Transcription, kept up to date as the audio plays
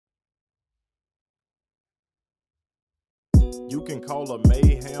You can call her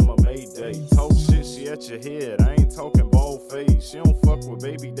Mayhem or Mayday. Talk shit, she at your head. I ain't talking bald face. She don't fuck with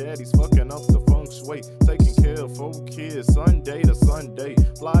baby daddies, fucking up the feng shui. Taking care of 4 kids, Sunday to Sunday.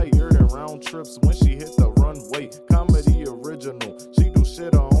 Flyer than round trips when she hit the runway. Comedy original, she do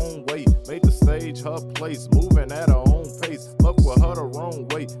shit her own way. Made the stage her place, moving at her own pace. Fuck with her the wrong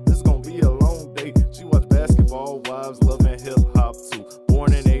way, this gon' be a long day. She watch Basketball Wives, loving hip hop too.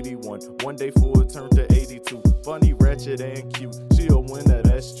 Born in 81, one day forward turned to 82. Funny, ratchet, and cute. She a winner,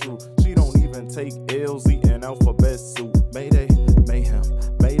 that's true. She don't even take L's, eating alphabet soup. Mayday, mayhem.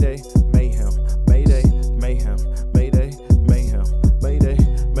 Mayday, mayhem. Mayday, mayhem. Mayday, mayhem. Mayday,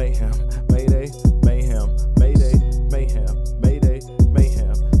 mayhem. Mayday, mayhem. Mayday, mayhem. Mayday,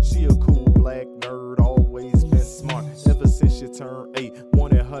 mayhem. She a cool black nerd, always been smart. Ever since she turned 8,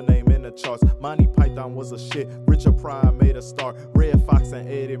 wanted her name in the charts. Monty Python was a shit. Richard Pryor made a start. Red Fox and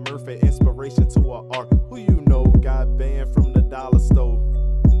Eddie Murphy, inspiration to her art. Who you know got banned from the dollar store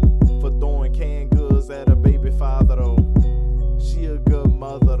for throwing canned goods at her baby father though. She a good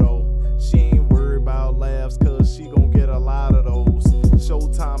mother though. She ain't worried about laughs cause she gon' get a lot of those.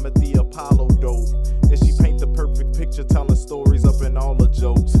 Showtime at the Apollo though. And she paint the perfect picture telling stories up in all the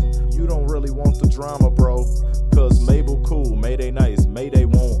jokes. You don't really want the drama bro. Cause Mabel cool, Mayday nice, Mayday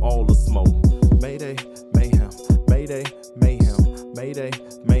want all the smoke. Mayday, mayhem, Mayday, mayhem, Mayday,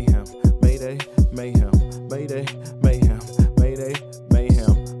 mayhem, Mayday, mayhem, Mayday, mayhem, Mayday,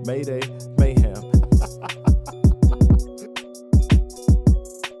 mayhem, Mayday, mayhem.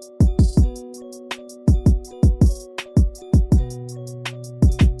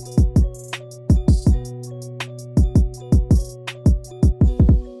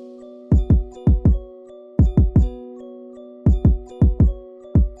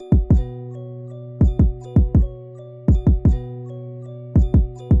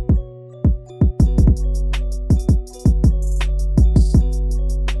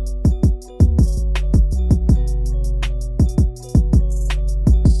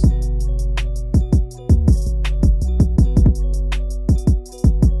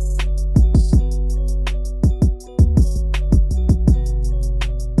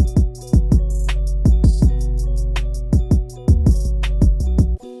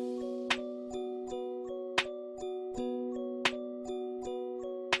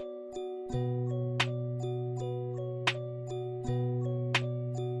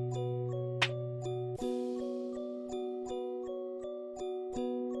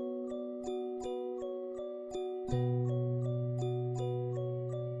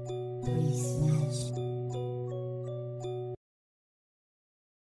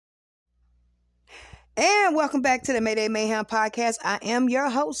 And welcome back to the Mayday Mayhem podcast. I am your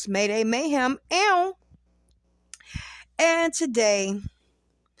host, Mayday Mayhem. And today,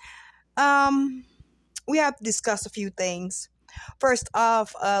 we have to discuss a few things. First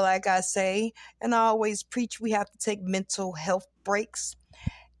off, like I say, and I always preach, we have to take mental health breaks.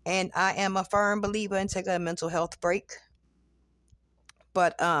 And I am a firm believer in taking a mental health break.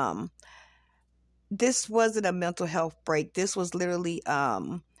 But this wasn't a mental health break. This was literally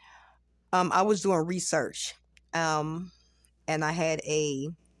I was doing research, and I had a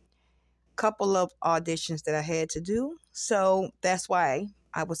couple of auditions that I had to do. So that's why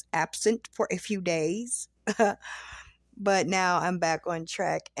I was absent for a few days. But now I'm back on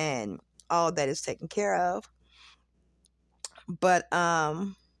track and all that is taken care of. But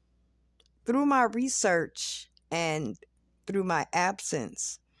through my research and through my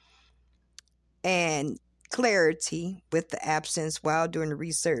absence and clarity with the absence while doing the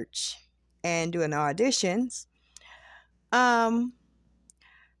research and doing auditions, I've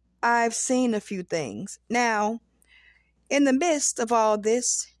seen a few things. Now, in the midst of all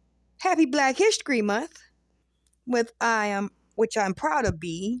this, happy Black History Month, which I'm proud of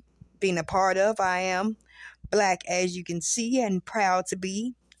being a part of. I am Black, as you can see, and proud to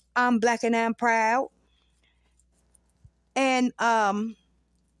be. I'm Black and I'm proud. And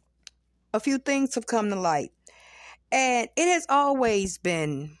a few things have come to light. And it has always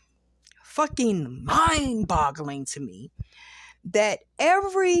been fucking mind-boggling to me that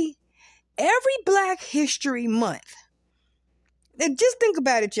every Black History Month, and just think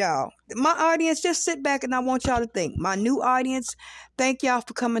about it, y'all. My audience, just sit back and I want y'all to think. My new audience, thank y'all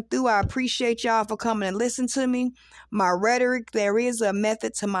for coming through. I appreciate y'all for coming and listen to me. My rhetoric, there is a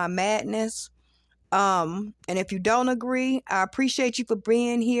method to my madness. And if you don't agree, I appreciate you for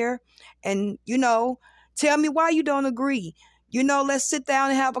being here. And, tell me why you don't agree. Let's sit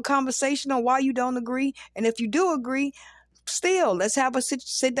down and have a conversation on why you don't agree. And if you do agree, still, let's have a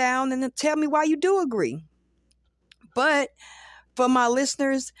sit down and tell me why you do agree. But for my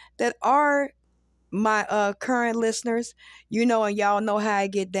listeners that are my current listeners, you know, and y'all know how I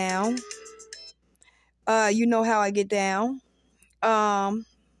get down. You know how I get down. Um,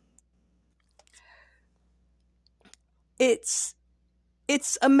 it's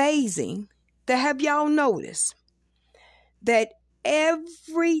it's amazing to have y'all notice that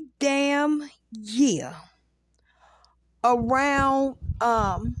every damn year around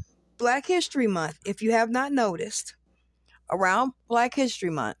Black History Month, if you have not noticed, around Black History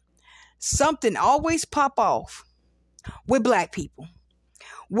Month, something always pop off with Black people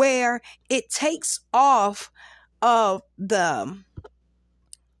where it takes off of the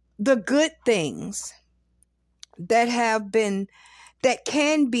good things that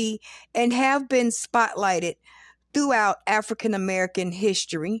can be and have been spotlighted throughout African American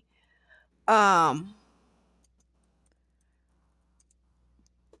history. Um,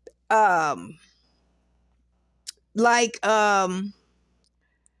 um, like Henrietta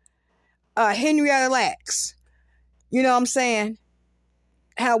Lacks. You know what I'm saying?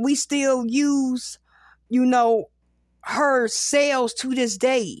 How we still use, you know, her sales to this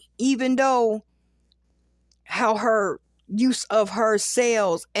day, even though how her use of her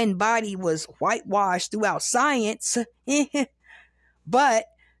cells and body was whitewashed throughout science. But,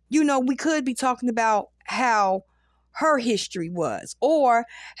 you know, we could be talking about how her history was, or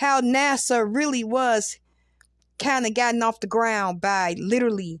how NASA really was kind of gotten off the ground by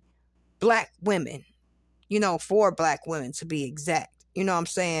literally Black women, you know, 4 Black women to be exact. You know what I'm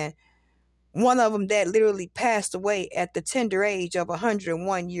saying? One of them that literally passed away at the tender age of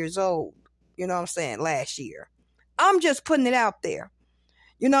 101 years old. You know what I'm saying? Last year. I'm just putting it out there.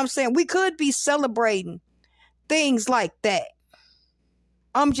 You know what I'm saying? We could be celebrating things like that.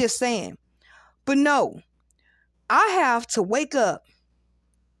 I'm just saying. But no, I have to wake up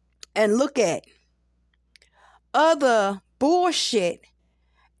and look at other bullshit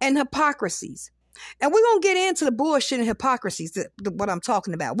and hypocrisies. And we're going to get into the bullshit and hypocrisies, what I'm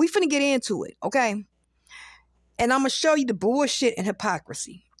talking about. We finna get into it, okay? And I'm going to show you the bullshit and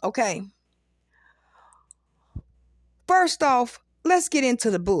hypocrisy, okay? First off, let's get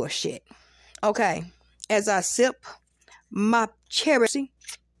into the bullshit, okay? As I sip my cherry,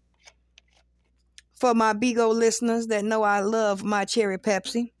 for my Bigo listeners that know I love my cherry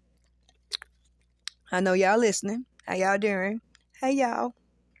Pepsi. I know y'all listening. How y'all doing? Hey, y'all.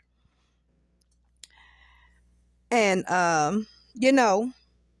 And, you know,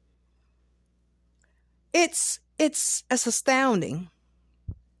 it's astounding.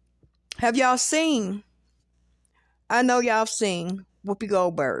 Have y'all seen, I know y'all seen Whoopi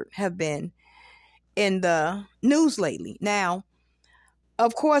Goldberg have been in the news lately. Now,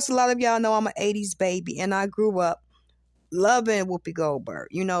 of course, a lot of y'all know I'm an 80s baby, and I grew up loving Whoopi Goldberg.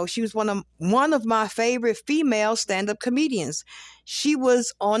 You know, she was one of my favorite female stand-up comedians. She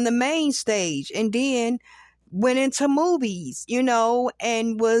was on the main stage and then went into movies, you know,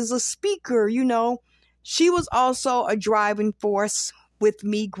 and was a speaker, you know. She was also a driving force with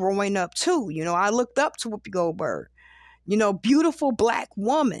me growing up too. You know, I looked up to Whoopi Goldberg. You know, beautiful Black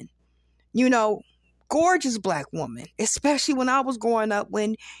woman. You know, gorgeous Black woman, especially when I was growing up,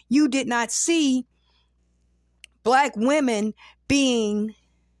 when you did not see Black women being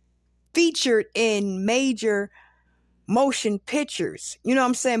featured in major motion pictures. You know what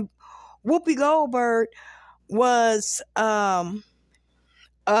I'm saying? Whoopi Goldberg was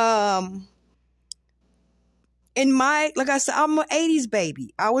in my, like I said, I'm an 80s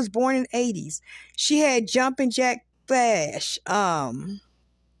baby. I was born in 80s. She had Jumpin' Jack Flash.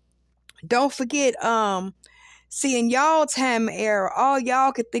 Don't forget, see, in y'all time era, all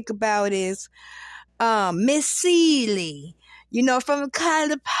y'all could think about is Miss Seeley, you know, from The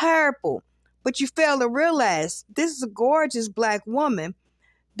Color Purple. But you fail to realize this is a gorgeous Black woman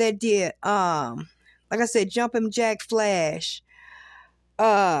that did, like I said, Jumpin' Jack Flash.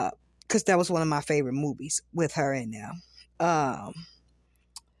 Because that was one of my favorite movies with her in there.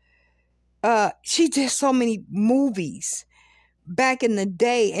 She did so many movies back in the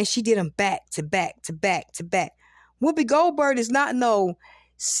day, and she did them back to back to back to back. Whoopi Goldberg is not no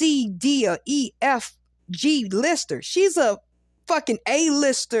C, D, or E, F, G lister. She's a fucking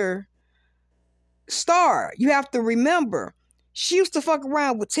A-lister star. You have to remember, she used to fuck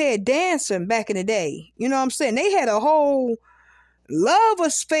around with Ted Danson back in the day. You know what I'm saying? They had a whole love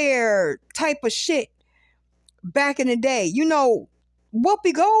affair type of shit back in the day. You know,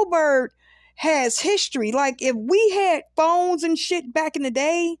 Whoopi Goldberg has history. Like, if we had phones and shit back in the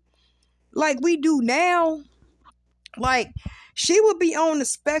day, like we do now, like, she would be on the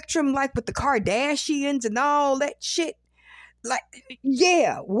spectrum, like with the Kardashians and all that shit. Like,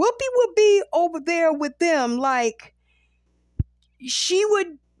 yeah, Whoopi would be over there with them. Like, she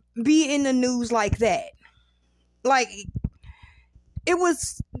would be in the news like that. Like, it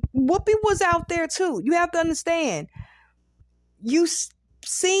was, Whoopi was out there too. You have to understand. You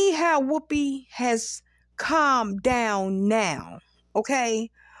see how Whoopi has calmed down now, okay?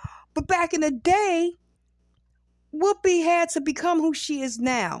 But back in the day, Whoopi had to become who she is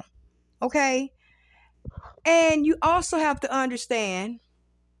now, okay? And you also have to understand,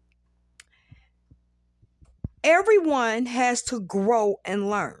 everyone has to grow and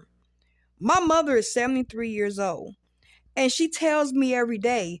learn. My mother is 73 years old, and she tells me every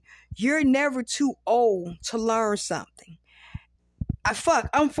day, you're never too old to learn something.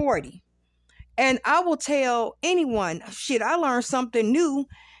 I'm 40. And I will tell anyone, shit, I learn something new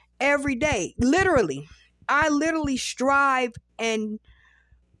every day. Literally. I literally strive, and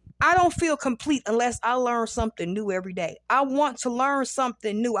I don't feel complete unless I learn something new every day. I want to learn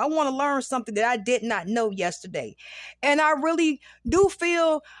something new. I want to learn something that I did not know yesterday. And I really do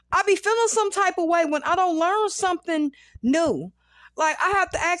feel, I be feeling some type of way when I don't learn something new. Like, I have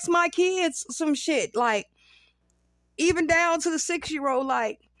to ask my kids some shit, like, even down to the 6-year-old,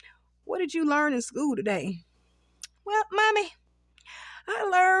 like, what did you learn in school today? Well, mommy, I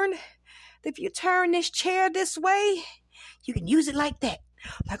learned that if you turn this chair this way, you can use it like that.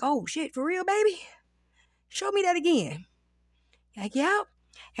 Like, oh shit, for real, baby? Show me that again. Like, yeah.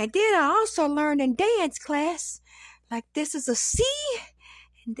 And then I also learned in dance class, like, this is a C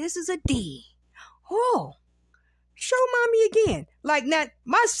and this is a D. Oh, show mommy again. Like, now,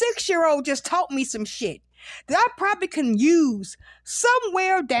 my 6-year-old just taught me some shit that I probably can use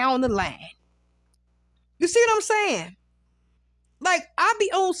somewhere down the line. You see what I'm saying? Like, I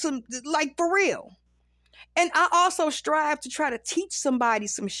be on some, like, for real. And I also strive to try to teach somebody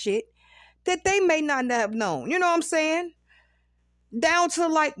some shit that they may not have known. You know what I'm saying? Down to,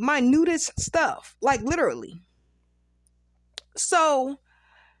 like, minutest stuff. Like, literally. So,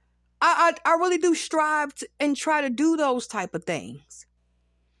 I really do strive to, and try to do those type of things.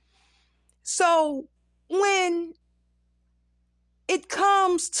 So, when it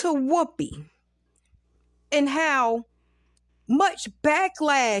comes to Whoopi and how much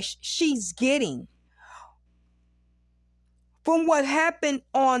backlash she's getting from what happened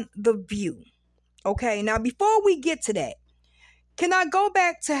on The View. Okay, now before we get to that, can I go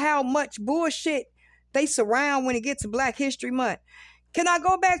back to how much bullshit they surround when it gets to Black History Month? Can I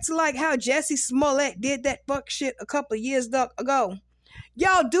go back to, like, how Jesse Smollett did that fuck shit a couple of years ago?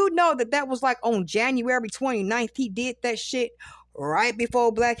 Y'all do know that was like on January 29th. He did that shit right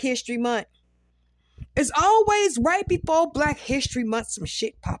before Black History Month. It's always right before Black History Month some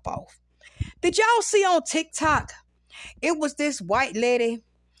shit pop off. Did y'all see on TikTok? It was this white lady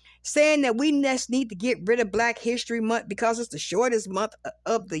saying that we just need to get rid of Black History Month because it's the shortest month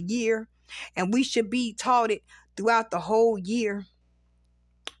of the year and we should be taught it throughout the whole year.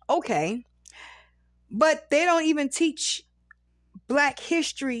 Okay. But they don't even teach Black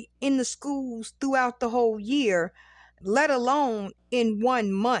history in the schools throughout the whole year, let alone in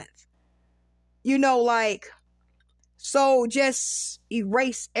 1 month. You know, like, so just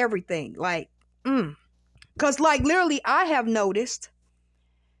erase everything. Like, because, like, literally, I have noticed,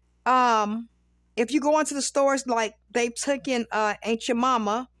 if you go into the stores, like, they've taken Ain't Your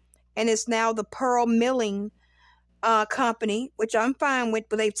Mama, and it's now the Pearl Milling company, which I'm fine with,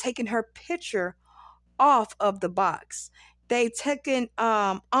 but they've taken her picture off of the box. They've taken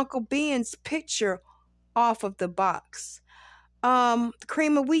Uncle Ben's picture off of the box. The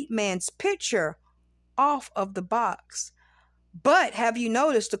Cream of Wheat Man's picture off of the box. But have you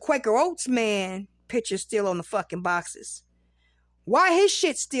noticed the Quaker Oats man picture still on the fucking boxes? Why his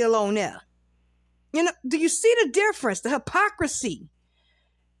shit still on there? You know, do you see the difference? The hypocrisy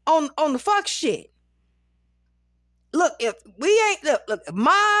on the fuck shit. Look, if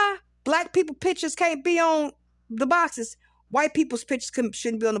my Black people pictures can't be on the boxes, white people's pictures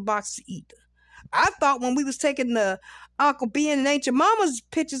shouldn't be on the boxes either. I thought when we was taking the Uncle Ben and Ain't Your Mama's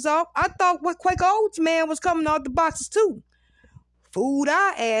pictures off, I thought what Quaker Oats man was coming off the boxes too. Fooled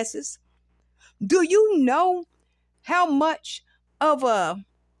our asses. Do you know how much of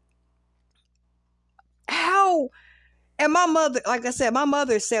and my mother, like I said, my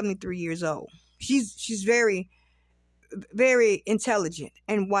mother is 73 years old. She's very, very intelligent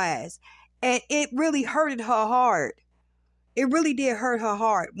and wise. And it really hurted her heart. It really did hurt her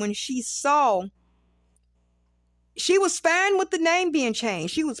heart when she saw. She was fine with the name being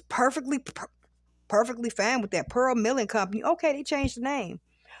changed. She was perfectly fine with that. Pearl Milling Company. Okay, they changed the name.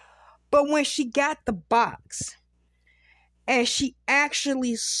 But when she got the box and she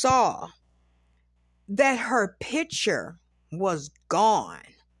actually saw that her picture was gone,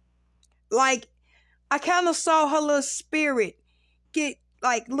 like, I kind of saw her little spirit get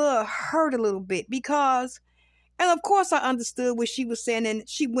like little hurt a little bit because, and of course I understood what she was saying, and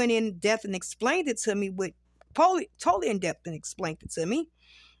she went in depth and explained it to me with totally in depth and explained it to me.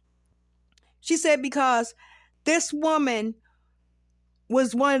 She said because this woman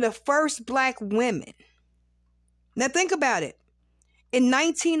was one of the first black women. Now think about it. In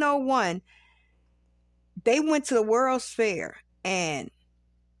 1901, they went to the World's Fair, and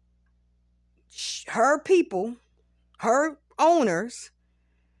her people, her owners,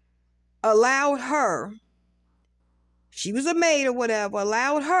 allowed her, she was a maid or whatever,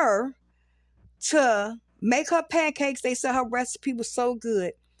 allowed her to make her pancakes. They said her recipe was so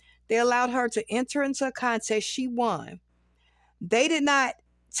good. They allowed her to enter into a contest. She won. They did not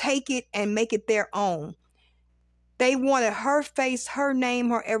take it and make it their own. They wanted her face, her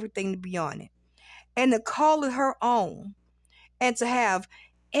name, her everything to be on it, and to call it her own, and to have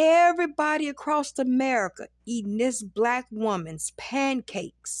everybody across America eating this black woman's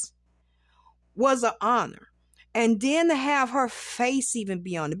pancakes was an honor. And then to have her face even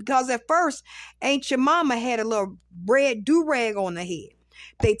be on it, because at first Aunt Jemima had a little red do-rag on her head.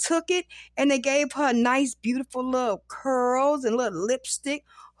 They took it and they gave her nice beautiful little curls and little lipstick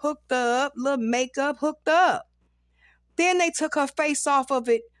hooked up, little makeup hooked up. Then they took her face off of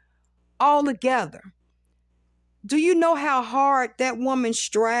it altogether. Do you know how hard that woman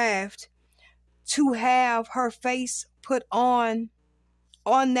strived to have her face put on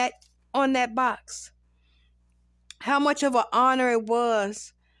that box? How much of an honor it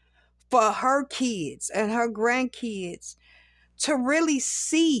was for her kids and her grandkids to really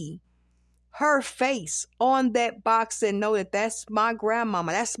see her face on that box and know that that's my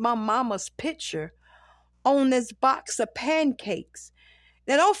grandmama, that's my mama's picture on this box of pancakes.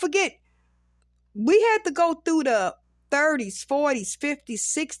 Now don't forget, we had to go through the 30s, 40s, 50s,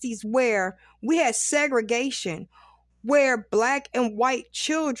 60s where we had segregation, where black and white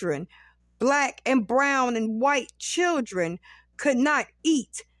children, black and brown and white children could not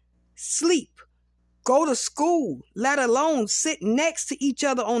eat, sleep, go to school, let alone sit next to each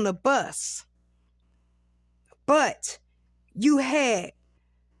other on the bus. But you had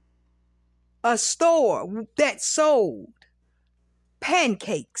a store that sold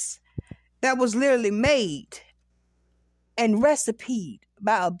pancakes that was literally made and recipeed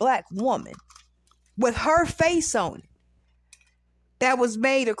by a black woman with her face on it, that was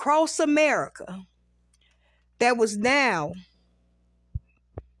made across America, that was now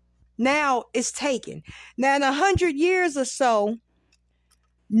it's taken. Now in 100 years or so,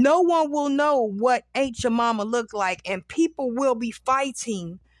 no one will know what Aunt Jemima looked like, and people will be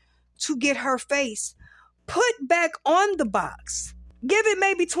fighting to get her face put back on the box. Give it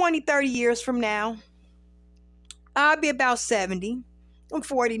maybe 20, 30 years from now. I'll be about 70. I'm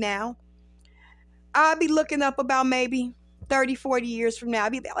 40 now. I'll be looking up about maybe 30, 40 years from now. I'll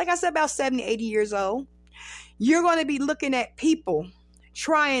be, like I said, about 70, 80 years old. You're going to be looking at people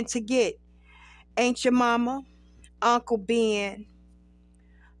trying to get Aunt Jemima, Uncle Ben,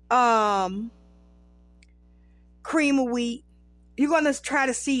 Cream of Wheat. You're going to try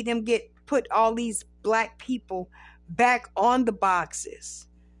to see them put all these black people back on the boxes.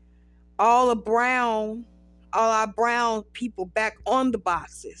 All our brown people back on the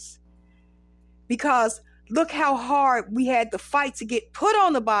boxes. Because look how hard we had to fight to get put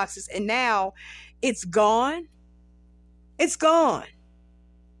on the boxes, and now it's gone. It's gone.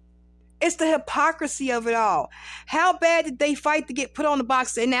 It's the hypocrisy of it all. How bad did they fight to get put on the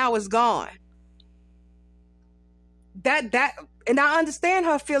box, and now it's gone? And I understand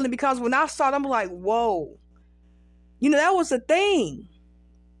her feeling, because when I saw it, I'm like, whoa. That was a thing.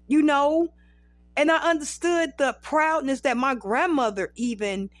 And I understood the proudness that my grandmother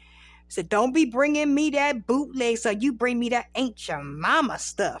even said, don't be bringing me that bootleg, so you bring me that Aunt Your Mama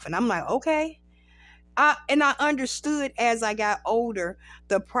stuff. And I'm like, okay. And I understood as I got older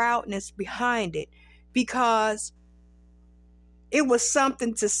the proudness behind it, because it was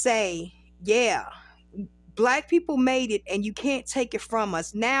something to say, yeah, black people made it and you can't take it from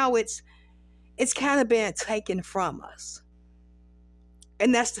us. Now it's kind of been taken from us.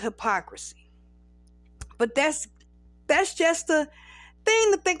 And that's the hypocrisy. But that's just the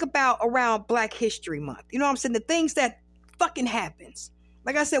thing to think about around Black History Month. You know what I'm saying? The things that fucking happens.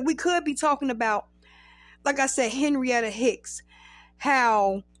 Like I said, we could be talking about, like I said, Henrietta Hicks.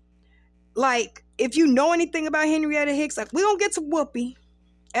 How, like, if you know anything about Henrietta Hicks, like, we're going to get to Whoopi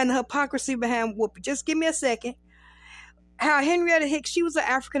and the hypocrisy behind Whoopi. Just give me a second. How Henrietta Hicks, she was an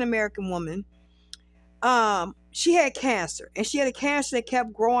African-American woman. She had cancer, and she had a cancer that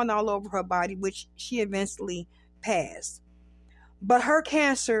kept growing all over her body, which she eventually passed. But her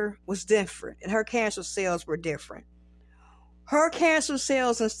cancer was different, and her cancer cells were different. her cancer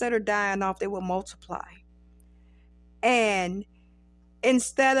cells, instead of dying off, they would multiply. And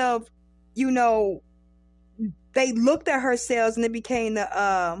instead of, they looked at her cells and it became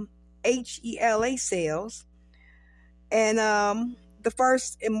the HeLa cells. And the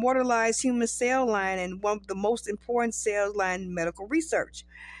first immortalized human cell line and one of the most important cell line in medical research.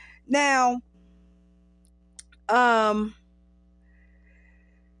 Now, her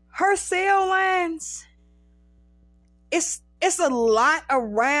cell lines, it's a lot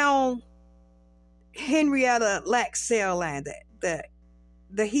around Henrietta Lacks cell line, the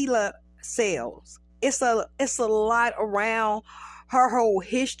HeLa cells. It's a lot around her whole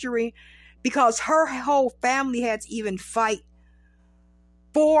history, because her whole family had to even fight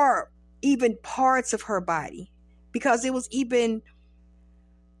for even parts of her body, because it was even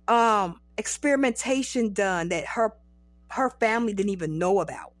experimentation done that her family didn't even know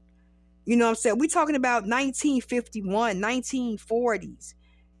about. You know what I'm saying? We're talking about 1951, 1940s.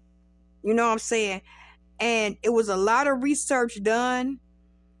 You know what I'm saying? And it was a lot of research done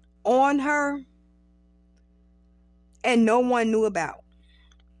on her and no one knew about.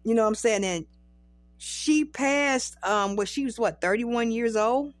 You know what I'm saying? And she passed when she was 31 years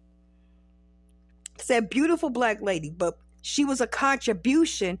old. It's a beautiful black lady, but she was a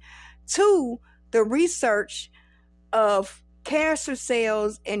contribution to the research of cancer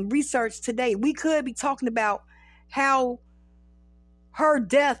cells and research today. We could be talking about how her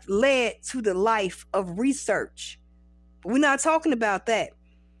death led to the life of research. But we're not talking about that.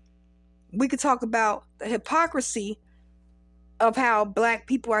 We could talk about the hypocrisy of how black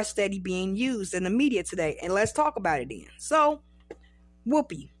people are steady being used in the media today. And let's talk about it then. So,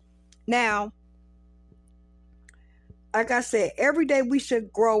 Whoopi. Now, like I said, every day we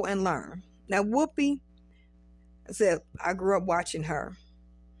should grow and learn. Now, Whoopi, I said, I grew up watching her.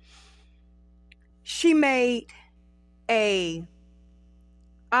 She made a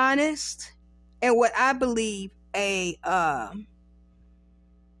honest and what I believe a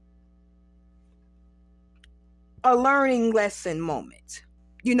learning lesson moment.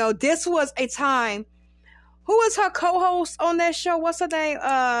 This was a time. Who was her co-host on that show? What's her name?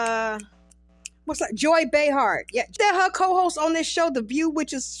 Joy Behar. Yeah, that her co-host on this show, The View,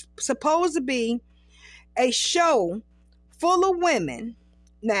 which is supposed to be a show full of women.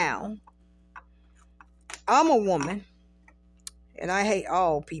 Now, I'm a woman, and I hate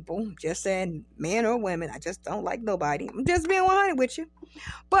all people. Just saying, men or women. I just don't like nobody. I'm just being 100 with you.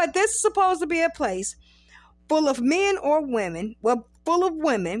 But this is supposed to be a place full of men or women, full of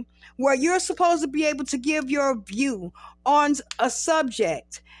women, where you're supposed to be able to give your view on a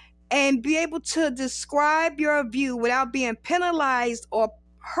subject and be able to describe your view without being penalized or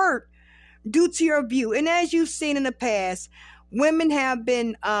hurt due to your view. And as you've seen in the past, women have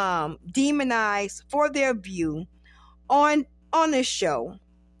been demonized for their view on this show.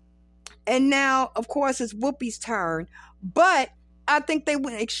 And now, of course, it's Whoopi's turn. But I think they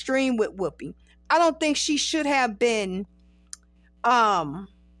went extreme with Whoopi. I don't think she should have been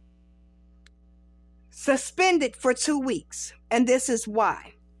suspended for 2 weeks. And this is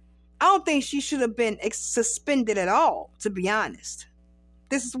why. I don't think she should have been suspended at all, to be honest.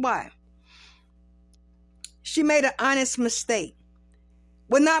 This is why. She made an honest mistake.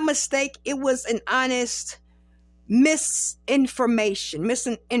 Well, not mistake. It was an honest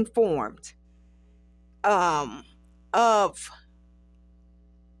misinformed of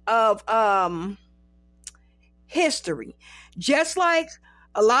history. Just like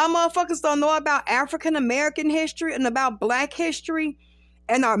a lot of motherfuckers don't know about African American history and about black history,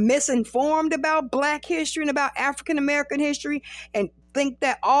 and are misinformed about black history and about African American history, and think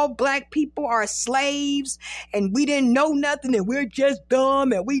that all black people are slaves and we didn't know nothing and we're just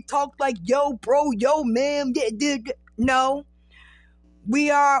dumb and we talk like yo bro, yo man. No, we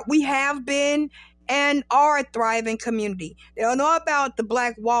have been and are a thriving community. They don't know about the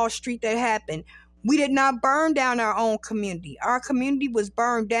Black Wall Street that happened. We did not burn down our own community. Our community was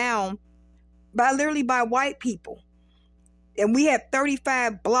burned down literally by white people. And we had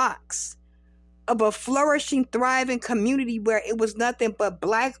 35 blocks of a flourishing, thriving community where it was nothing but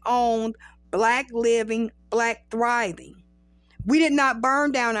black owned, black living, black thriving. We did not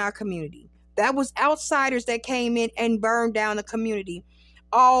burn down our community. That was outsiders that came in and burned down the community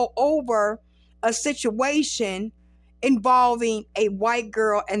all over a situation involving a white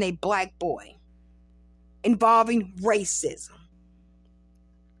girl and a black boy, involving racism.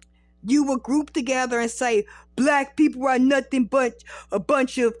 You would group together and say, black people are nothing but a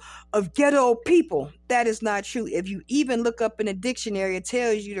bunch of ghetto people. That is not true. If you even look up in a dictionary, it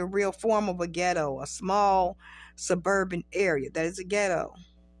tells you the real form of a ghetto, a small suburban area. That is a ghetto.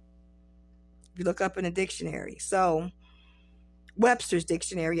 If you look up in a dictionary. So, Webster's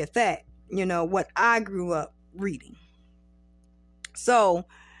dictionary at that, what I grew up reading. So,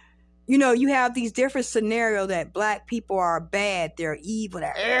 you have these different scenarios that black people are bad, they're evil,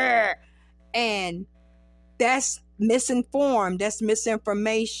 and that's misinformed, that's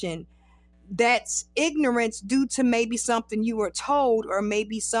misinformation, that's ignorance due to maybe something you were told, or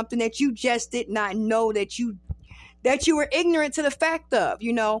maybe something that you just did not know that you were ignorant to the fact of,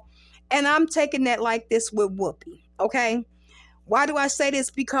 And I'm taking that like this with Whoopi, okay? Why do I say this?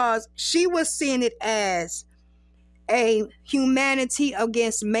 Because she was seeing it as a humanity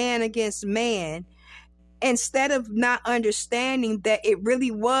against man, instead of not understanding that it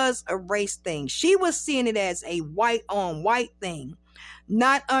really was a race thing. She was seeing it as a white on white thing,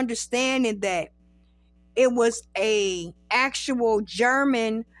 not understanding that it was a actual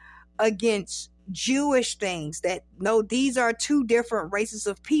German against Jewish things. That no, these are two different races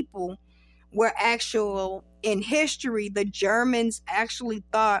of people, where actual in history the Germans actually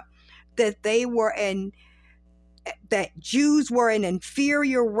thought that that Jews were an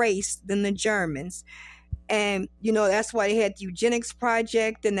inferior race than the Germans. And that's why they had the eugenics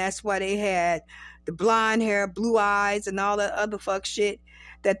project, and that's why they had the blonde hair, blue eyes, and all that other fuck shit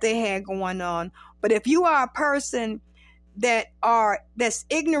that they had going on. But if you are a person that's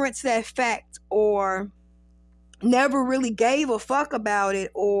ignorant to that fact, or never really gave a fuck about it,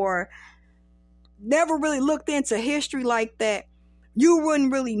 or never really looked into history like that, you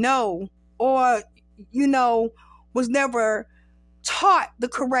wouldn't really know, or was never taught the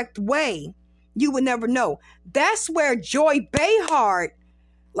correct way, you would never know. That's where Joy Behar,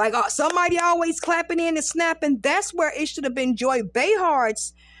 like somebody always clapping in and snapping, that's where it should have been Joy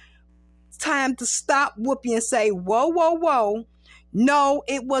Behar's time to stop Whoopi and say, whoa, whoa, whoa. No,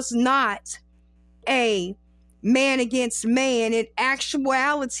 it was not a man against man. In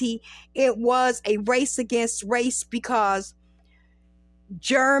actuality, it was a race against race, because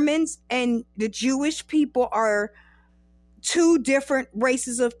Germans and the Jewish people are two different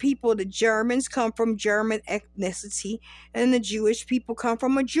races of people. The Germans come from German ethnicity, and the Jewish people come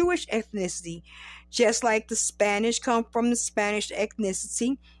from a Jewish ethnicity. Just like the Spanish come from the Spanish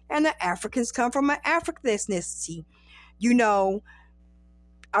ethnicity, and the Africans come from an African ethnicity.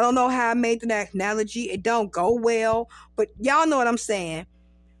 I don't know how I made that analogy. It don't go well, but y'all know what I'm saying.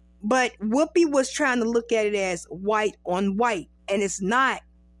 But Whoopi was trying to look at it as white on white, and it's not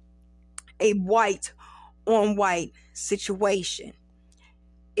a white on white situation.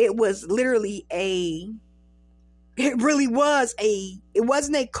 It was literally it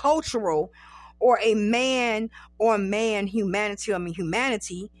wasn't a cultural or a man on man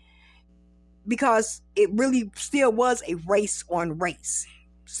humanity, because it really still was a race on race.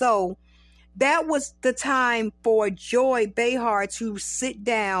 So that was the time for Joy Behar to sit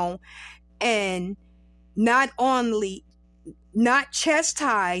down and not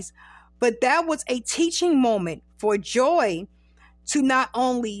chastise, but that was a teaching moment for Joy to not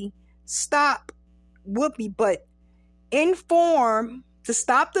only stop Whoopi, but to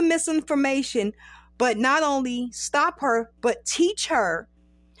stop the misinformation, but not only stop her, but teach her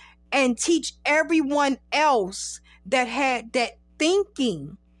and teach everyone else that had that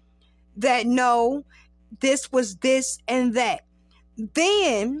thinking that no, this was this and that.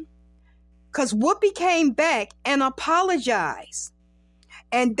 Then, because Whoopi came back and apologized,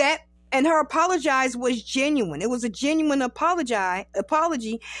 and her apologize was genuine. It was a genuine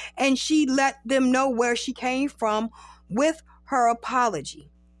apology, and she let them know where she came from with her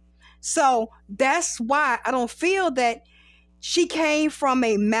apology. So that's why I don't feel that she came from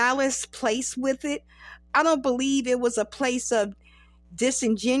a malice place with it. I don't believe it was a place of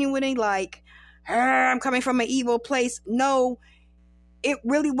disingenuity, like, I'm coming from an evil place. No, it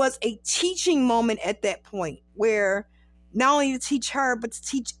really was a teaching moment at that point, where not only to teach her, but to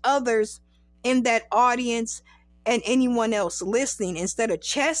teach others in that audience and anyone else listening, instead of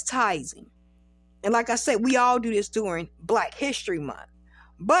chastising. And like I said, we all do this during Black History Month.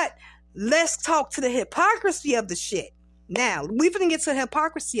 But let's talk to the hypocrisy of the shit. Now, we finna get to the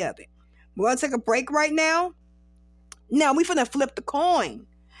hypocrisy of it. We're gonna take a break right now. Now, we finna flip the coin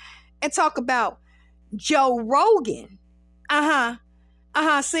and talk about Joe Rogan.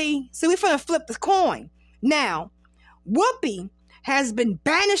 See, we finna flip the coin. Now, Whoopi has been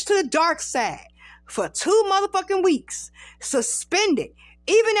banished to the dark side for 2 motherfucking weeks, suspended,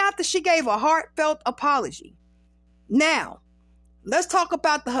 even after she gave a heartfelt apology. Now, let's talk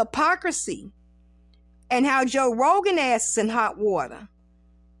about the hypocrisy and how Joe Rogan ass is in hot water,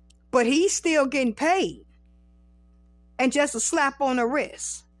 but he's still getting paid, and just a slap on the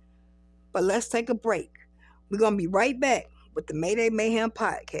wrist. But let's take a break. We're going to be right back with the Mayday Mayhem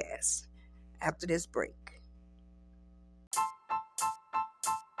podcast after this break.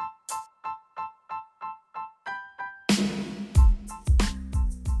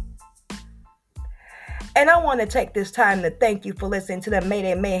 And I want to take this time to thank you for listening to the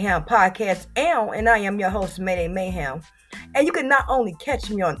Mayday Mayhaim podcast. And I am your host, Mayday Mayhaim. And you can not only catch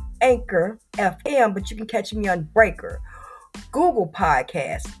me on Anchor FM, but you can catch me on Breaker, Google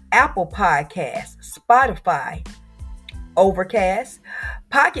Podcasts, Apple Podcasts, Spotify, Overcast,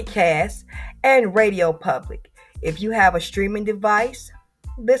 Pocket Cast, and Radio Public. If you have a streaming device,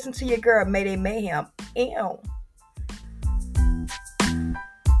 listen to your girl Mayday Mayhaim. Ew.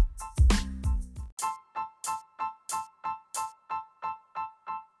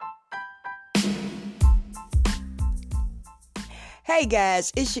 Hey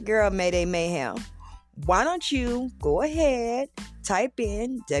guys, it's your girl Mayday Mayhaim. Why don't you go ahead, type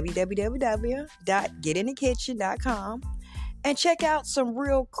in www.getinthekitchen.com and check out some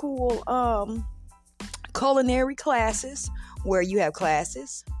real cool culinary classes where you have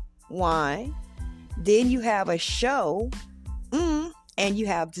classes, wine, then you have a show, and you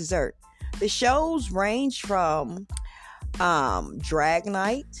have dessert. The shows range from drag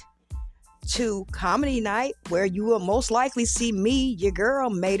night to comedy night, where you will most likely see me, your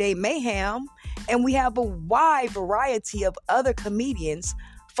girl, Mayday Mayhaim, and we have a wide variety of other comedians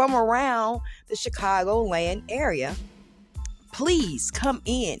from around the Chicagoland area. Please come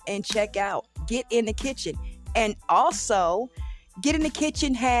in and check out Get in the Kitchen. And also, Get in the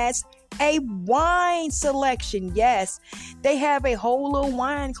Kitchen has a wine selection. Yes, they have a whole little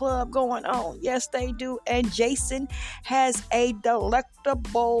wine club going on. Yes, they do. And Jason has a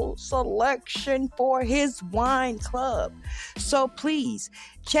delectable selection for his wine club. So please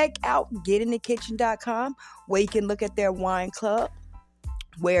check out getinthekitchen.com, where you can look at their wine club,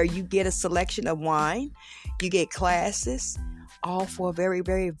 where you get a selection of wine, you get classes, all for a very,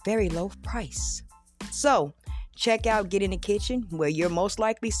 very, very low price. So check out Get in the Kitchen, where you'll most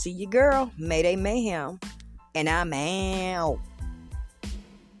likely see your girl, Mayday Mayhaim. And I'm out.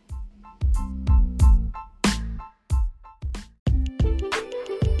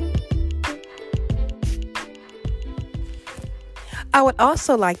 I would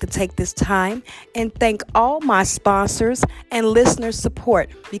also like to take this time and thank all my sponsors and listeners' support,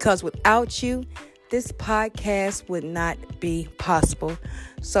 because without you, this podcast would not be possible.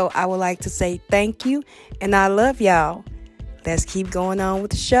 So I would like to say thank you, and I love y'all. Let's keep going on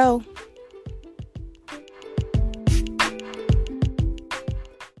with the show.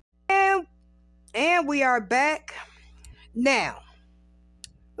 And we are back. Now,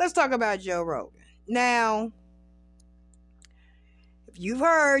 let's talk about Joe Rogan. Now, if you've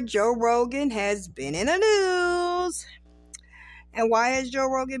heard, Joe Rogan has been in the news. And why has Joe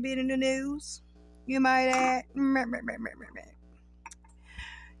Rogan been in the news? You might add.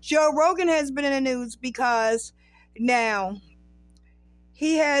 Joe Rogan has been in the news because now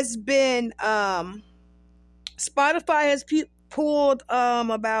he has been Spotify has pulled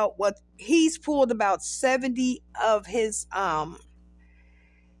about 70 of his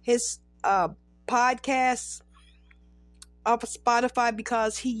podcasts off of Spotify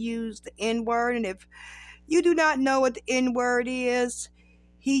because he used the N-word. And if you do not know what the N-word is,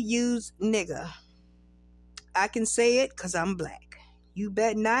 he used nigga. I can say it because I'm black. You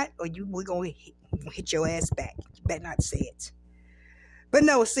bet not, or we're going to hit your ass back. You better not say it. But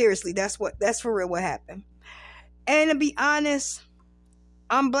no, seriously, that's for real what happened. And to be honest,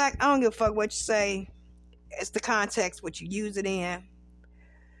 I'm black. I don't give a fuck what you say. It's the context, what you use it in.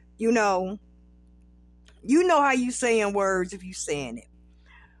 You know how you saying words if you saying it.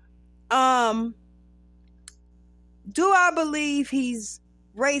 Do I believe he's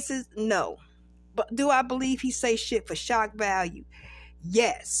racist? No. But do I believe he say shit for shock value?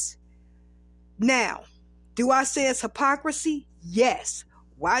 Yes. Now, do I say it's hypocrisy? Yes.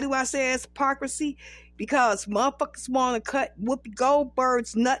 Why do I say it's hypocrisy? Because motherfuckers want to cut Whoopi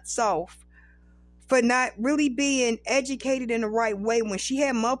Goldberg's nuts off for not really being educated in the right way when she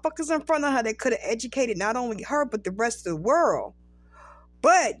had motherfuckers in front of her that could have educated not only her but the rest of the world.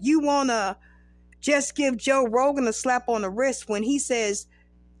 But you want to just give Joe Rogan a slap on the wrist when he says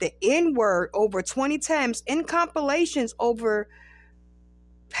the N-word over 20 times in compilations over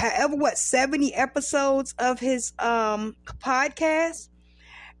 70 episodes of his podcast.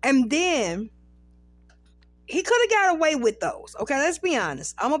 And then he could have got away with those. Okay, let's be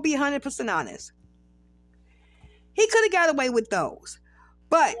honest. I'm going to be 100% honest. He could have got away with those.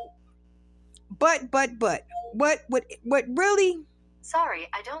 But what really... Sorry,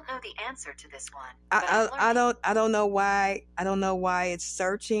 I don't know the answer to this one. I don't know why. I don't know why it's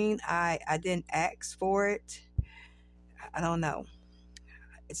searching. I didn't ask for it. I don't know.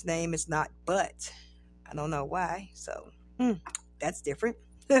 Its name is not but. I don't know why. So that's different.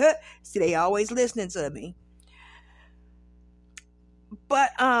 See, they always listening to me. But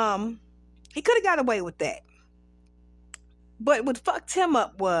He could have got away with that. But what fucked him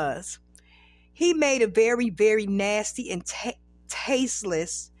up was he made a very, very nasty and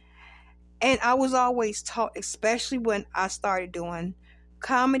tasteless. And I was always taught, especially when I started doing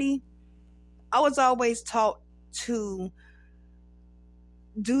comedy, I was always taught to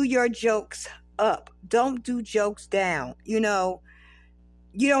do your jokes up. Don't do jokes down. You know,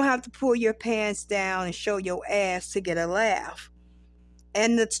 you don't have to pull your pants down and show your ass to get a laugh.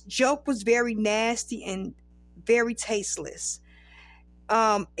 And the joke was very nasty and very tasteless.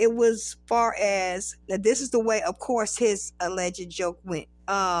 It was far as, now this is the way, of course, his alleged joke went.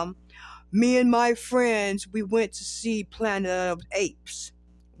 Me and my friends, we went to see Planet of the Apes.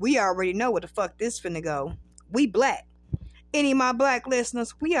 We already know where the fuck this finna go. We black. Any of my black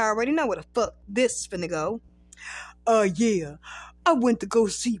listeners, we already know where the fuck this finna go. Yeah, I went to go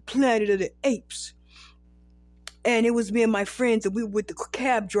see Planet of the Apes. And it was me and my friends, and we were with the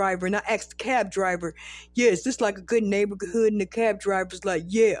cab driver, and I asked the cab driver, yeah, is this like a good neighborhood? And the cab driver's like,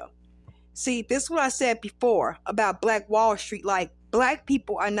 yeah. See, this is what I said before about Black Wall Street. Like, black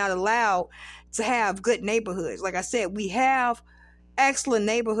people are not allowed to have good neighborhoods. Like I said, we have excellent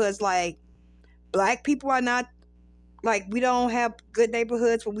neighborhoods. Like, black people are not, like, we don't have good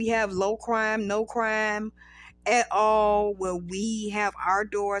neighborhoods where we have low crime, no crime at all, where we have our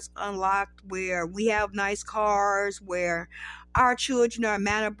doors unlocked, where we have nice cars, where our children are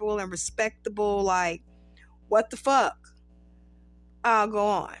mannerable and respectable. Like, what the fuck? I'll go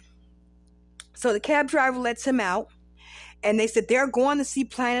on. So the cab driver lets him out, and they said they're going to see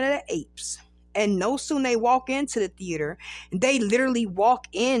Planet of the Apes. And no sooner they walk into the theater, they literally walk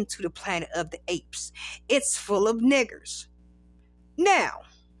into the Planet of the Apes. It's full of niggers. Now,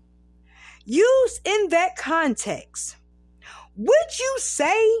 used in that context, would you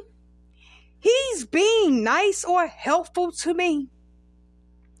say he's being nice or helpful to me?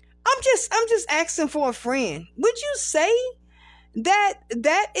 I'm just asking for a friend. Would you say that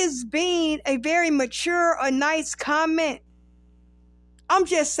is being a very mature or nice comment? I'm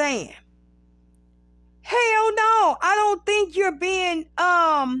just saying. Hell no, I don't think you're being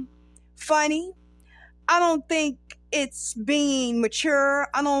funny. I don't think it's being mature.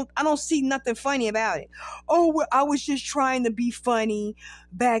 I don't see nothing funny about it. Oh, well, I was just trying to be funny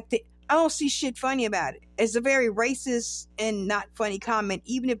back then. I don't see shit funny about it. It's a very racist and not funny comment.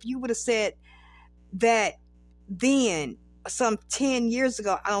 Even if you would have said that then, some 10 years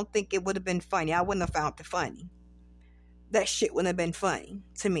ago, I don't think it would have been funny. I wouldn't have found it funny. That shit wouldn't have been funny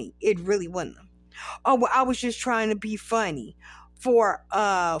to me. It really wouldn't have. Oh, well, I was just trying to be funny for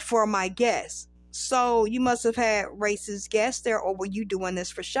my guests. So you must have had racist guests there, or were you doing this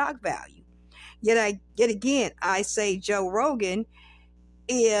for shock value? Yet again, I say Joe Rogan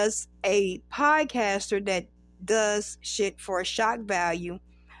is a podcaster that does shit for a shock value,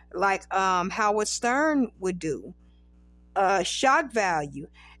 like Howard Stern would do. Shock value.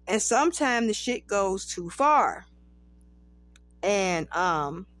 And sometimes the shit goes too far. And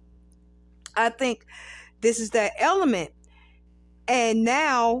I think this is that element. And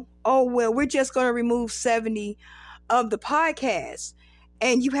now, oh well, we're just going to remove 70 of the podcasts.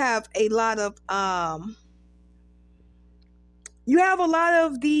 And you have a lot of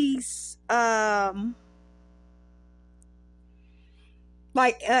these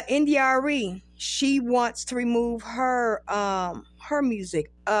like NDRE. She wants to remove her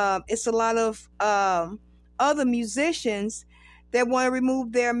music. It's a lot of other musicians that want to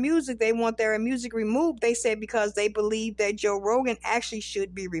remove their music. They want their music removed. They say because they believe that Joe Rogan actually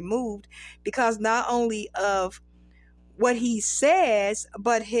should be removed because not only of what he says,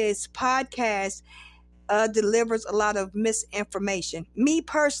 but his podcast delivers a lot of misinformation. Me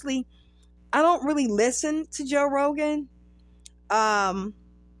personally, I don't really listen to Joe Rogan.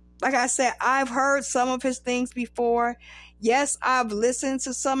 Like I said, I've heard some of his things before. Yes, I've listened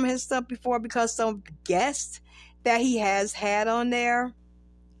to some of his stuff before because some of the guests that he has had on there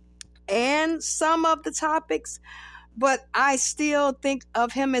and some of the topics, but I still think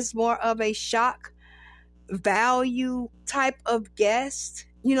of him as more of a shock value type of guest.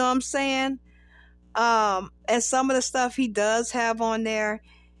 You know what I'm saying? And some of the stuff he does have on there,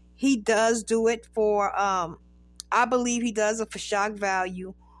 he does do it for, I believe he does it for shock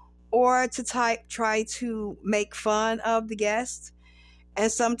value or to try to make fun of the guest. And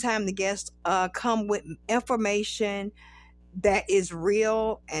sometimes the guests come with information that is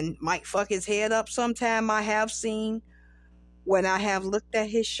real and might fuck his head up. Sometime I have seen when I have looked at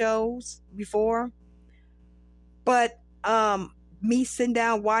his shows before. But me sitting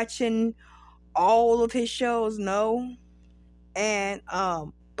down watching all of his shows, no. And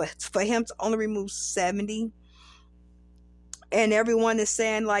but for him to only remove 70 And everyone is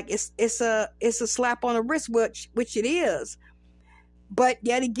saying like it's a slap on the wrist, which it is. But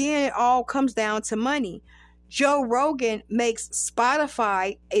yet again, it all comes down to money. Joe Rogan makes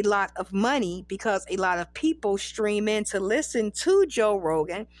Spotify a lot of money because a lot of people stream in to listen to Joe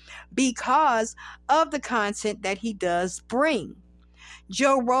Rogan because of the content that he does bring.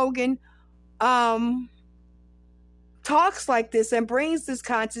 Joe Rogan talks like this and brings this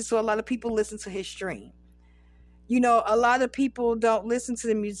content, so a lot of people listen to his stream. You know, a lot of people don't listen to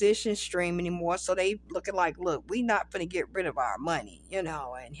the musician stream anymore, so they looking like, look, we not gonna get rid of our money, you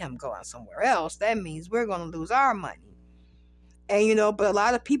know, and him going somewhere else. That means we're gonna lose our money. And you know, but a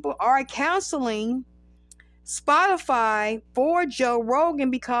lot of people are canceling Spotify for Joe Rogan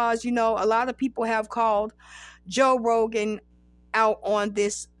because, you know, a lot of people have called Joe Rogan out on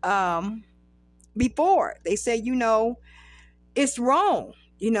this before. They say, you know, it's wrong.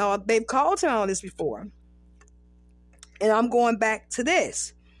 You know, they've called him on this before. And I'm going back to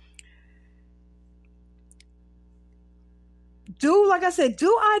this. Like I said, do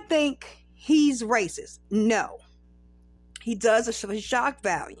I think he's racist? No. He does a shock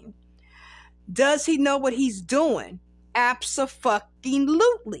value. Does he know what he's doing?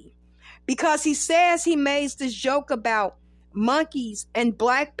 Abso-fucking-lutely. Because he says he made this joke about monkeys and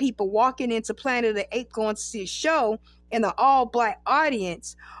black people walking into Planet of the Apes going to see a show in an all-black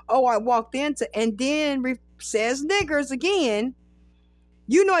audience. Oh, I walked into, and then says niggers again.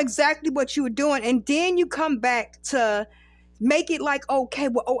 You know exactly what you were doing, and then you come back to make it like, okay,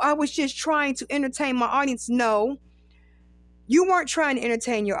 well, oh, I was just trying to entertain my audience. No, you weren't trying to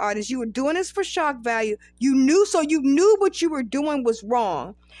entertain your audience. You were doing this for shock value. You knew what you were doing was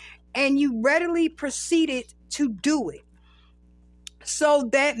wrong, and you readily proceeded to do it. So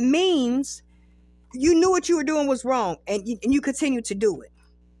that means you knew what you were doing was wrong, and you continued to do it.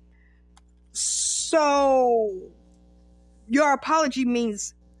 So your apology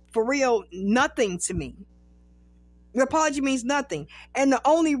means, for real, nothing to me. Your apology means nothing. And the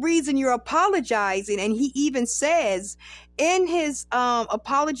only reason you're apologizing, and he even says in his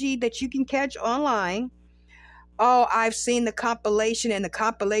apology that you can catch online, oh, I've seen the compilation, and the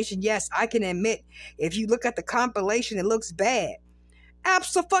compilation, yes, I can admit, if you look at the compilation, it looks bad.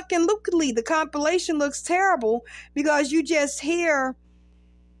 Abso-fucking-lutely, the compilation looks terrible because you just hear.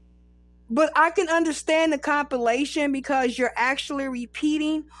 But I can understand the compilation because you're actually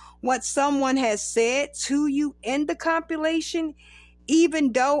repeating what someone has said to you in the compilation,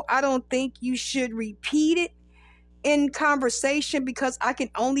 even though I don't think you should repeat it in conversation, because I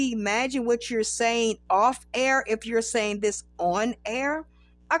can only imagine what you're saying off air if you're saying this on air.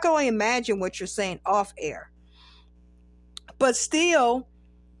 I can only imagine what you're saying off air. But still,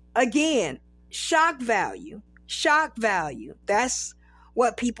 again, shock value. Shock value. That's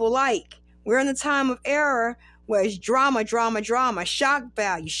what people like. We're in a time of error where it's drama, drama, drama, shock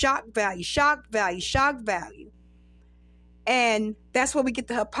value, shock value, shock value, shock value. And that's where we get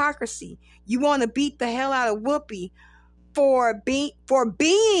the hypocrisy. You want to beat the hell out of Whoopi for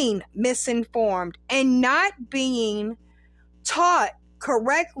being misinformed and not being taught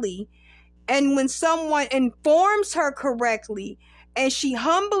correctly. And when someone informs her correctly and she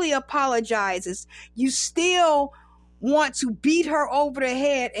humbly apologizes, you still want to beat her over the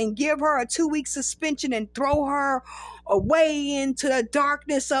head and give her a 2-week suspension and throw her away into the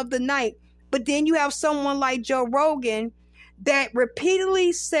darkness of the night. But then you have someone like Joe Rogan that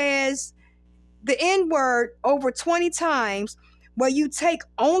repeatedly says the N-word over 20 times, where you take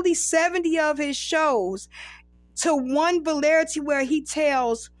only 70 of his shows to one validity where he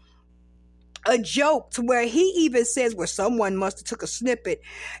tells a joke to where he even says, well, someone must have took a snippet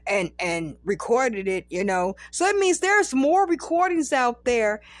and recorded it, you know. So it means there's more recordings out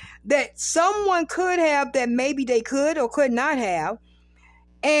there that someone could have that maybe they could or could not have.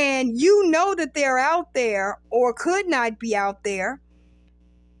 And you know that they're out there or could not be out there.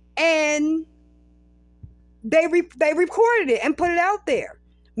 And they recorded it and put it out there,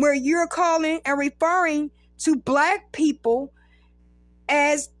 where you're calling and referring to black people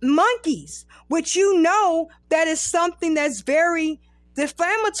as monkeys, which you know that is something that's very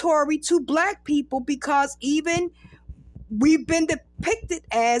defamatory to black people, because even we've been depicted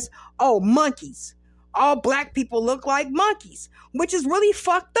as, oh, monkeys. All black people look like monkeys, which is really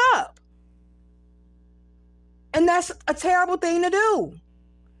fucked up. And that's a terrible thing to do.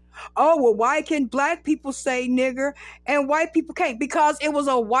 Oh, well, why can black people say nigger and white people can't? Because it was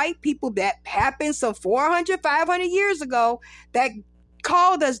a white people that happened some 400, 500 years ago that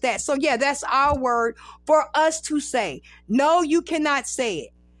called us that. So yeah, that's our word for us to say. No, you cannot say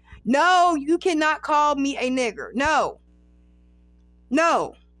it. No, you cannot call me a nigger. No.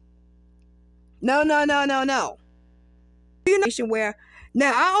 No. No, no, no, no, no. where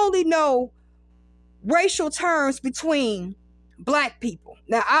now I only know racial terms between black people.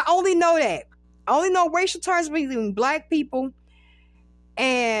 Now I only know that. I only know racial terms between black people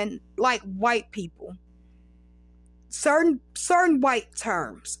and like white people. Certain white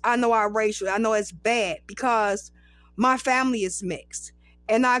terms I know are racial. I know it's bad because my family is mixed.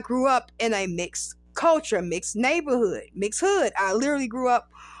 And I grew up in a mixed culture, mixed neighborhood, mixed hood. I literally grew up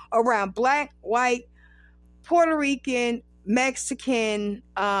around black, white, Puerto Rican, Mexican,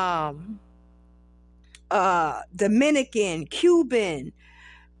 Dominican, Cuban.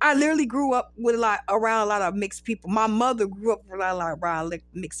 I literally grew up with around a lot of mixed people. My mother grew up around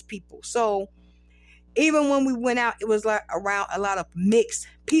mixed people. So even when we went out, it was like around a lot of mixed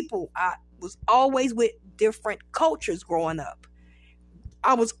people. I was always with different cultures growing up.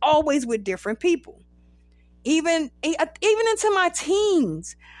 I was always with different people. Even into my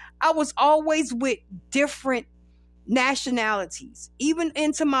teens, I was always with different nationalities. Even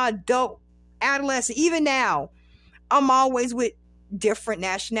into my adult adolescent, even now, I'm always with different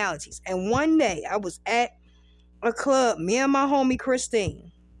nationalities. And one day I was at a club, me and my homie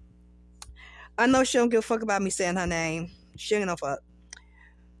Christine. I know she don't give a fuck about me saying her name. She ain't no fuck.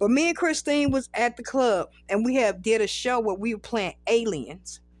 But me and Christine was at the club and we did a show where we were playing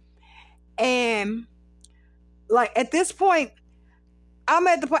aliens. And like at this point, I'm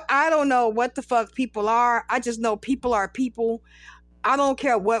at the point, I don't know what the fuck people are. I just know people are people. I don't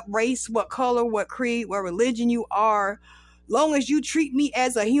care what race, what color, what creed, what religion you are. Long as you treat me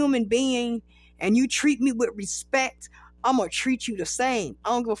as a human being and you treat me with respect, I'm going to treat you the same. I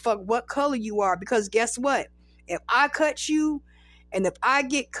don't give a fuck what color you are, because guess what? If I cut you and if I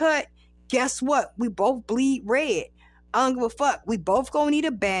get cut, guess what? We both bleed red. I don't give a fuck. We both going to need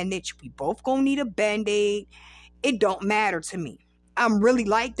a bandage. We both going to need a Band-Aid. It don't matter to me. I'm really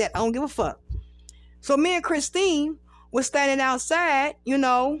like that. I don't give a fuck. So me and Christine was standing outside,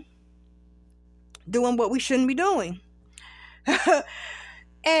 doing what we shouldn't be doing.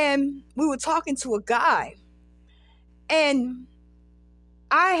 And we were talking to a guy. And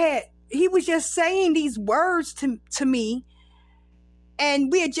he was just saying these words to me.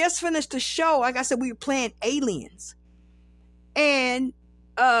 And we had just finished the show. Like I said, we were playing aliens. And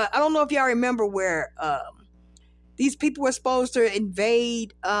I don't know if y'all remember where these people were supposed to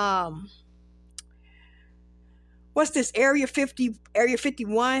invade what's this, Area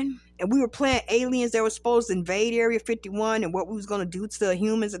 51, and we were playing aliens that were supposed to invade Area 51 and what we was going to do to the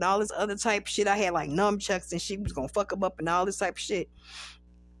humans and all this other type of shit. I had like nunchucks and shit. We was going to fuck them up and all this type of shit.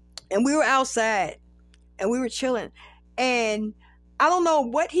 And we were outside and we were chilling. And I don't know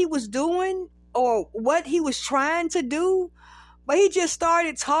what he was doing or what he was trying to do, but he just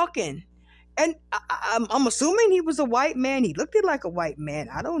started talking. And I'm assuming he was a white man. He looked like a white man.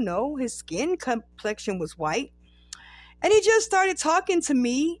 I don't know. His skin complexion was white. And he just started talking to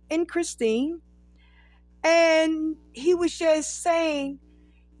me and Christine. And he was just saying,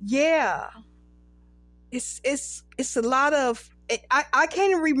 yeah, it's a lot of, I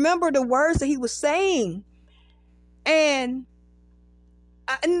can't even remember the words that he was saying. And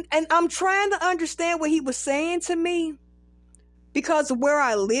I'm trying to understand what he was saying to me because of where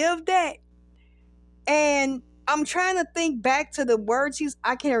I lived at. And I'm trying to think back to the words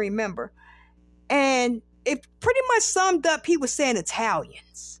I can't remember. And it pretty much summed up, he was saying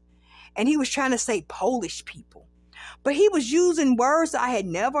Italians. And he was trying to say Polish people. But he was using words I had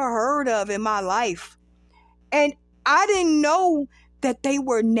never heard of in my life. And I didn't know that they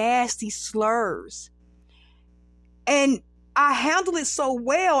were nasty slurs. And I handled it so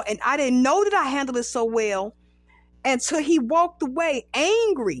well, and I didn't know that I handled it so well until he walked away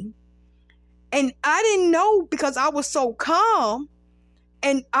angry. And I didn't know because I was so calm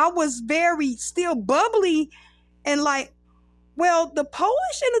and I was very still bubbly and like, well, the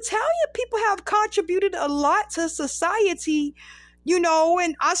Polish and Italian people have contributed a lot to society,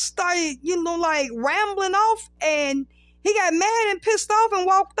 and I started, like rambling off, and he got mad and pissed off and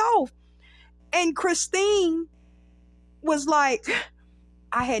walked off. And Christine was like,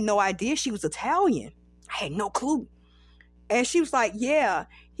 I had no idea she was Italian. I had no clue. And she was like, yeah,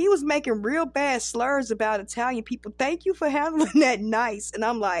 he was making real bad slurs about Italian people. Thank you for handling that nice. And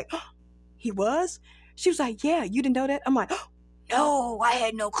I'm like, oh, he was? She was like, yeah, you didn't know that? I'm like, oh, no, I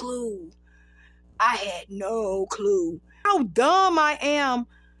had no clue. I had no clue. How dumb I am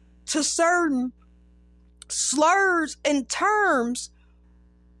to certain slurs and terms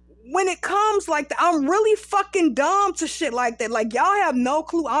when it comes like that. I'm really fucking dumb to shit like that. Like, y'all have no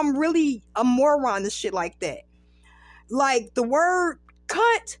clue. I'm really a moron to shit like that. Like, the word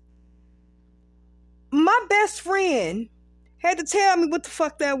cunt, my best friend had to tell me what the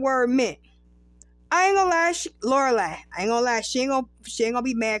fuck that word meant. I ain't gonna lie, Lorelai. I ain't gonna lie. She ain't gonna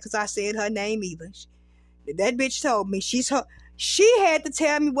be mad because I said her name either. That bitch told me she had to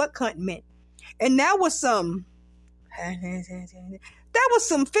tell me what cunt meant, and that was some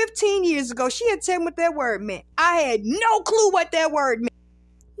 15 years ago. She had to tell me what that word meant. I had no clue what that word meant,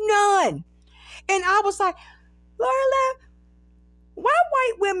 none. And I was like, Lorelai, why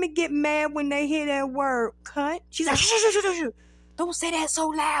white women get mad when they hear that word cunt? She's like, shh, don't say that so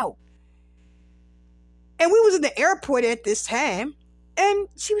loud. And we was in the airport at this time, and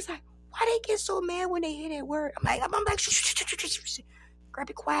she was like, why they get so mad when they hear that word? I'm like, shh, grab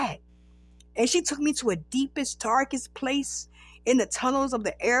it quiet. And she took me to a deepest, darkest place in the tunnels of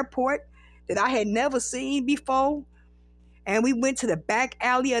the airport that I had never seen before. And we went to the back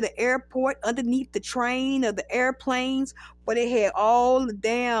alley of the airport underneath the train of the airplanes where they had all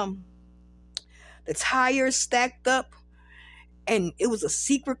the tires stacked up. And it was a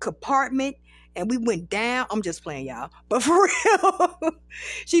secret compartment. And we went down. I'm just playing, y'all. But for real,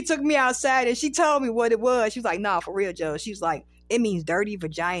 she took me outside and she told me what it was. She was like, nah, for real, Joe. She was like, it means dirty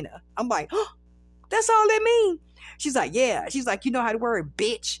vagina. I'm like, oh, that's all it means. She's like, yeah. She's like, you know how the word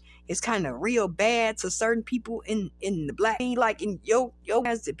bitch is kind of real bad to certain people in the black, like in your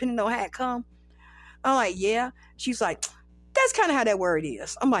ass, depending on how it come. I'm like, yeah. She's like, that's kind of how that word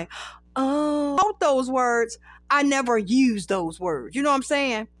is. I'm like, oh, those words. I never use those words. You know what I'm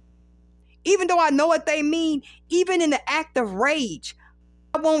saying? Even though I know what they mean, even in the act of rage,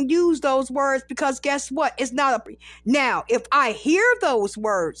 I won't use those words because guess what? It's not a... Now, if I hear those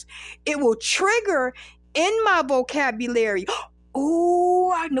words, it will trigger in my vocabulary.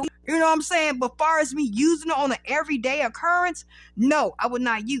 Oh, I know. You know what I'm saying? But far as me using it on an everyday occurrence, no, I would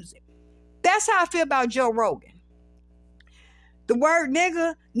not use it. That's how I feel about Joe Rogan. The word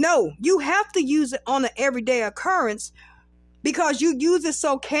nigga, no, you have to use it on an everyday occurrence because you use it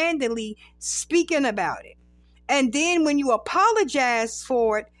so candidly speaking about it. And then when you apologize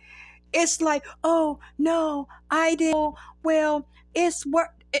for it, it's like, oh, no, I didn't. Well, it's what...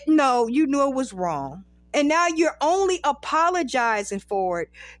 No, you knew it was wrong. And now you're only apologizing for it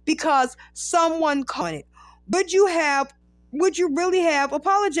because someone caught it. Would you really have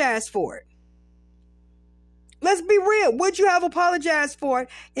apologized for it? Let's be real. Would you have apologized for it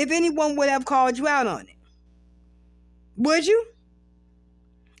if anyone would have called you out on it? Would you?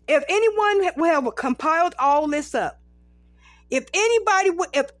 If anyone would have compiled all this up, if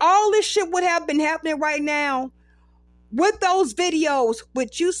all this shit would have been happening right now with those videos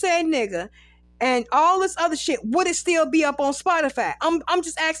with you saying nigga and all this other shit, would it still be up on Spotify? I'm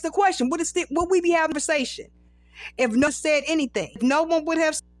just asking the question. Would we be having a conversation if no one said anything? If no one would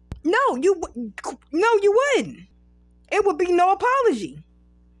have... No, you wouldn't. It would be no apology.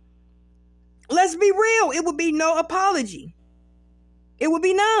 Let's be real. It would be no apology. It would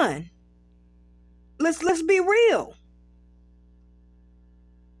be none. Let's be real.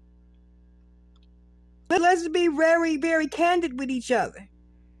 Let's be very, very candid with each other.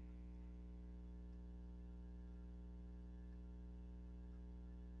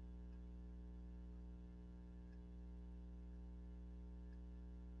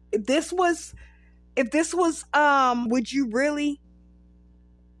 If this was, would you really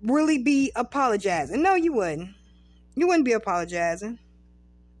be apologizing? No, you wouldn't. You wouldn't be apologizing.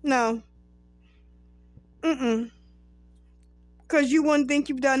 No. Because you wouldn't think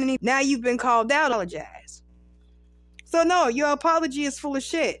you've done anything. Now you've been called out, apologize. So no, your apology is full of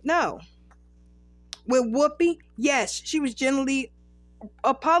shit. No. With Whoopi, yes, she was generally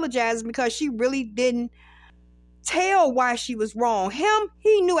apologizing because she really didn't tell why she was wrong. Him,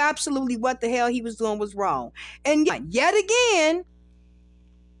 he knew absolutely what the hell he was doing was wrong. And yet again,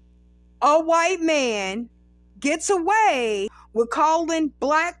 a white man gets away with calling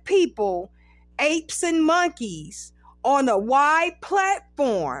black people apes and monkeys on a wide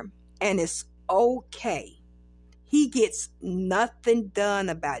platform, and it's okay. He gets nothing done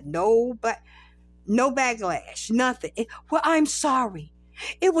about it. No backlash, nothing. Well, I'm sorry.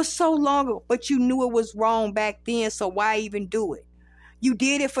 It was so long ago, but you knew it was wrong back then, so why even do it? You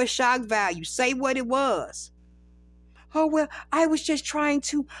did it for shock value. Say what it was. Oh, well, I was just trying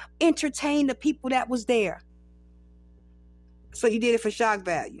to entertain the people that was there. So you did it for shock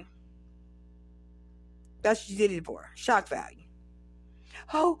value. That's what you did it for. Shock value.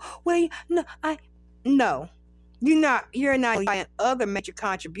 Oh, well, no. You're not buying other major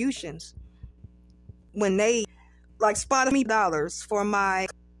contributions when they like spotted me dollars for my...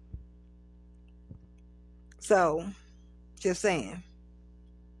 So, just saying.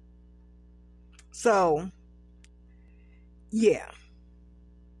 So, yeah.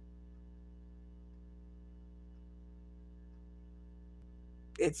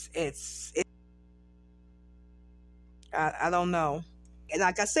 It's I don't know. And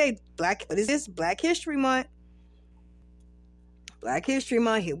like I say, what is this? Black History Month. Black History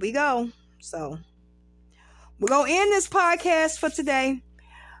Month. Here we go. So we're going to end this podcast for today.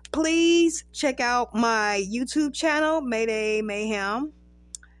 Please check out my YouTube channel, Mayday Mayhaim.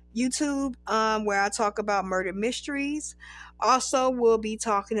 YouTube, where I talk about murder mysteries. Also, we'll be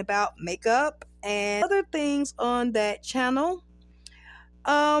talking about makeup and other things on that channel.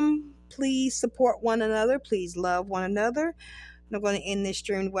 Please support one another. Please love one another. I'm going to end this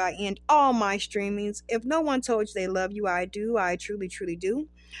stream where I end all my streamings. If no one told you they love you, I do. I truly, truly do.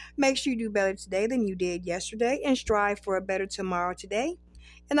 Make sure you do better today than you did yesterday and strive for a better tomorrow today.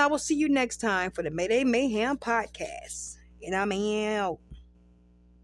 And I will see you next time for the Mayday Mayhem podcast. And I'm out.